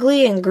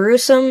ugly and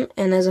gruesome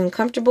and as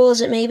uncomfortable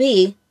as it may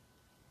be,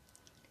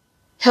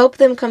 help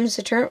them come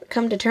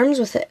to terms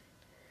with it.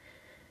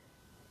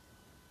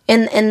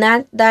 And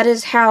that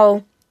is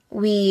how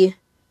we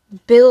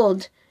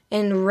build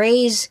and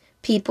raise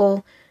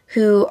people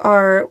who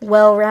are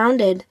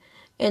well-rounded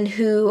and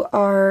who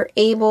are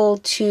able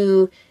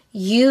to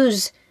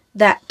use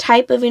that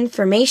type of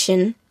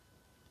information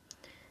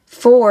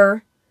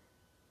for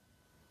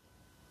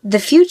the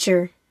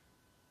future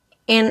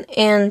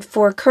and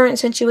for current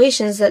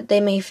situations that they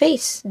may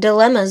face,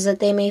 dilemmas that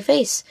they may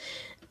face.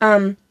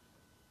 I'm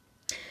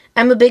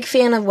a big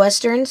fan of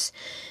Westerns,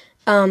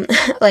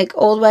 like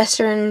old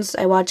Westerns.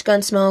 I watch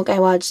Gunsmoke, I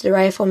watch The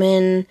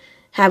Rifleman,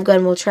 Have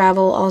Gun Will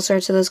Travel, all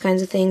sorts of those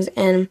kinds of things.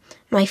 And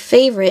my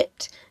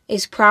favorite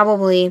is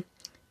probably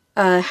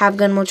Have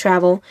Gun Will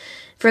Travel.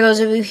 For those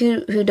of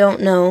you who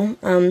don't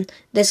know,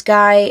 this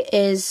guy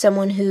is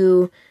someone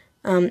who,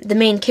 the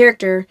main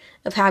character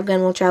of Have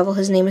Gun Will Travel,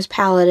 his name is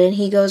Paladin.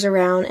 He goes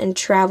around and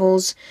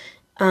travels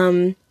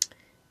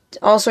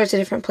all sorts of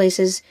different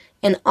places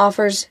and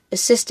offers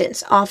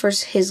assistance,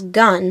 offers his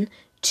gun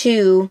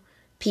to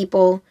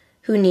people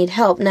who need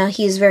help. Now,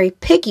 he is very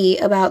picky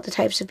about the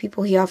types of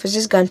people he offers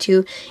his gun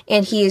to,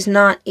 and he is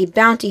not a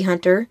bounty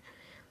hunter.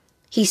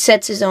 He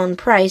sets his own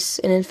price,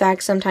 and in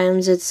fact,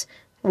 sometimes it's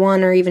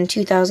 $1,000 or even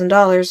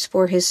 $2,000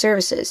 for his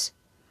services.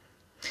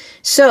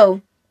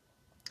 So,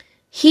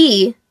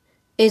 he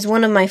is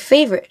one of my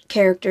favorite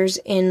characters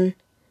in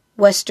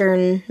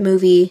Western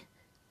movie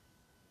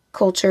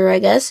culture, I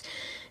guess,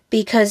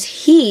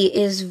 because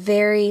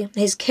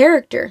his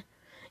character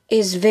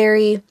is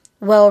very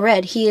well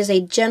read. He is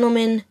a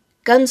gentleman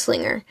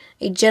gunslinger,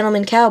 a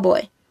gentleman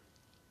cowboy.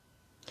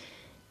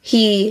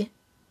 He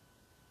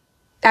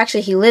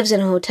lives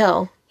in a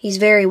hotel. He's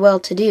very well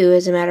to do,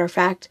 as a matter of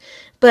fact,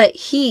 but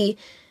he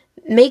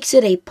makes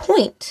it a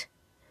point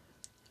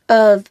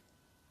of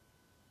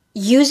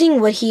using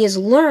what he has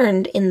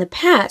learned in the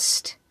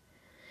past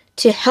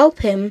to help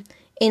him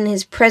in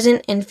his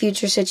present and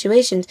future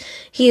situations.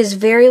 He is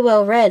very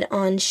well read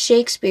on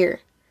Shakespeare,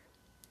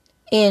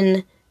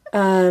 in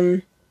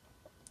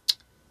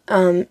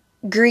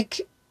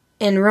Greek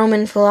and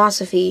Roman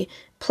philosophy,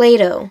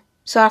 Plato,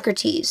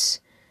 Socrates,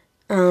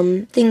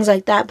 things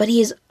like that. But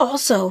he is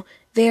also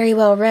very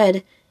well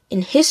read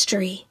in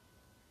history,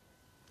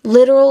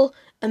 literal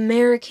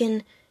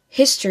American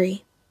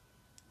history.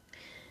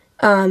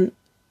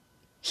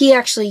 He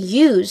actually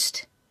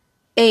used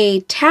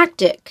a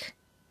tactic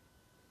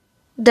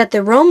that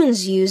the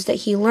Romans used, that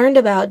he learned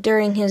about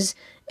during his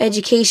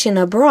education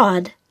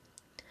abroad,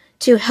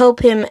 to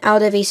help him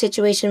out of a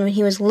situation when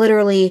he was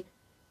literally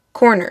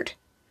cornered.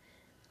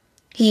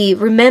 He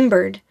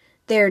remembered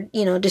their,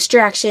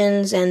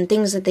 distractions and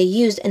things that they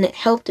used, and it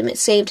helped him. It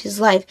saved his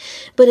life.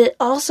 But it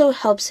also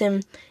helps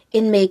him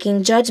in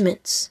making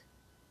judgments.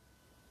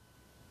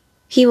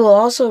 He will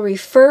also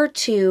refer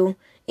to,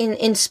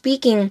 in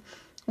speaking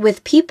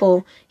with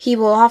people, he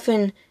will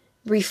often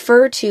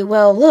refer to,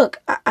 well,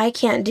 look, I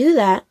can't do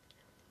that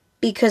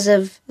because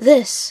of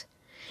this.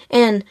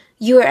 And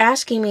you are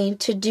asking me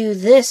to do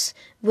this,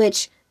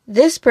 which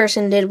this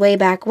person did way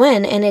back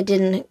when, and it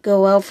didn't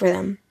go well for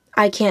them.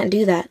 I can't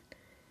do that.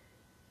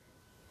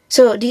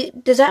 So,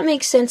 does that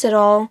make sense at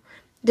all?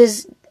 Do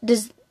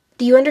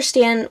you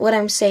understand what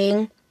I'm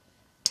saying?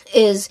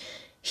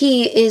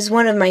 He is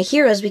one of my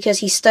heroes because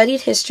he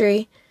studied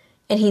history,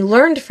 and he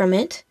learned from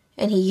it,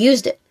 and he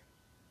used it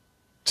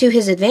to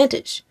his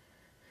advantage.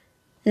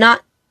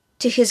 Not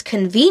to his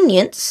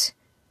convenience.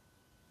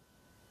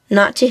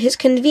 Not to his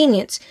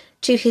convenience.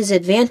 To his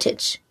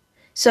advantage.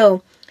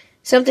 So,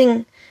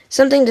 something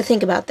to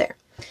think about there.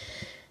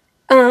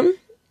 I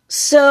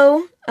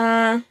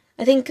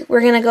think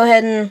we're going to go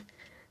ahead and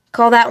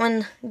call that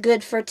one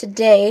good for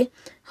today.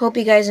 Hope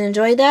you guys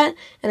enjoyed that,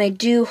 and I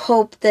do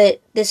hope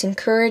that this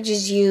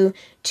encourages you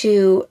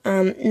to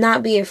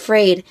not be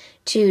afraid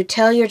to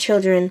tell your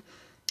children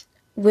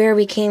where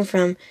we came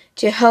from,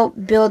 to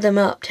help build them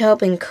up, to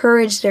help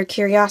encourage their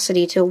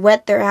curiosity, to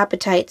whet their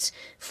appetites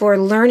for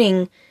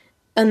learning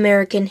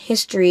American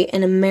history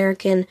and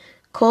American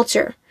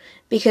culture.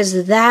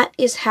 Because that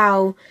is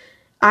how,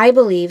 I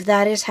believe,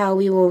 that is how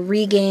we will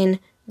regain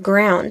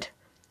ground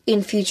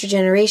in future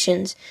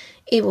generations.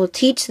 It will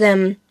teach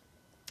them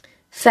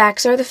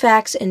facts are the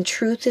facts and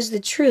truth is the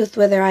truth,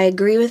 whether I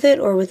agree with it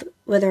or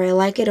whether I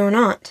like it or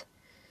not.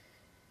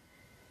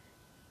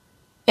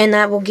 And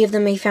that will give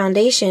them a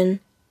foundation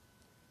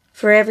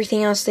for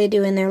everything else they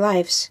do in their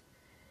lives.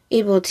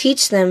 It will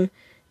teach them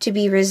to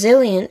be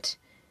resilient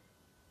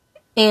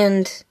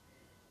and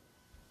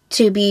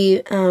to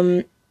be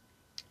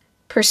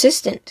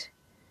persistent,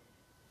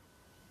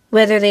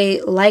 whether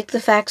they like the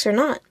facts or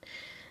not.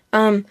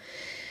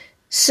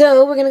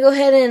 So we're going to go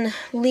ahead and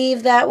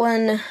leave that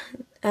one,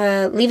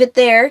 leave it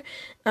there.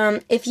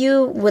 If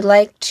you would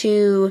like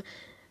to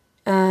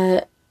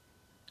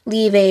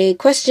leave a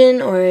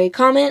question or a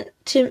comment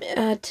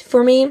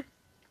for me,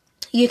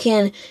 you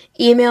can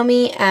email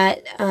me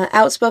at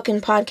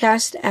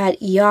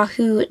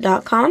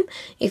outspokenpodcast@yahoo.com.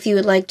 If you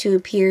would like to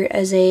appear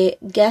as a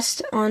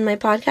guest on my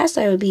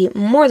podcast, I would be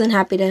more than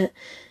happy to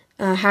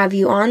have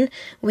you on.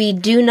 We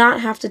do not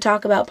have to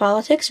talk about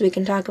politics. We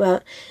can talk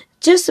about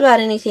just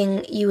about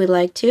anything you would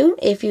like to.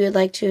 If you would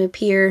like to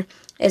appear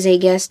as a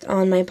guest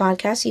on my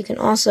podcast, you can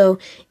also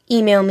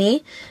email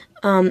me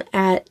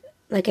at,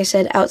 like I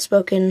said,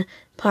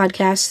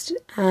 outspokenpodcast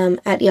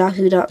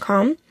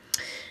 @yahoo.com.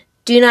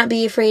 Do not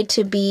be afraid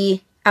to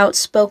be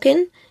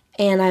outspoken,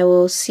 and I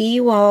will see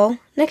you all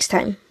next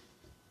time.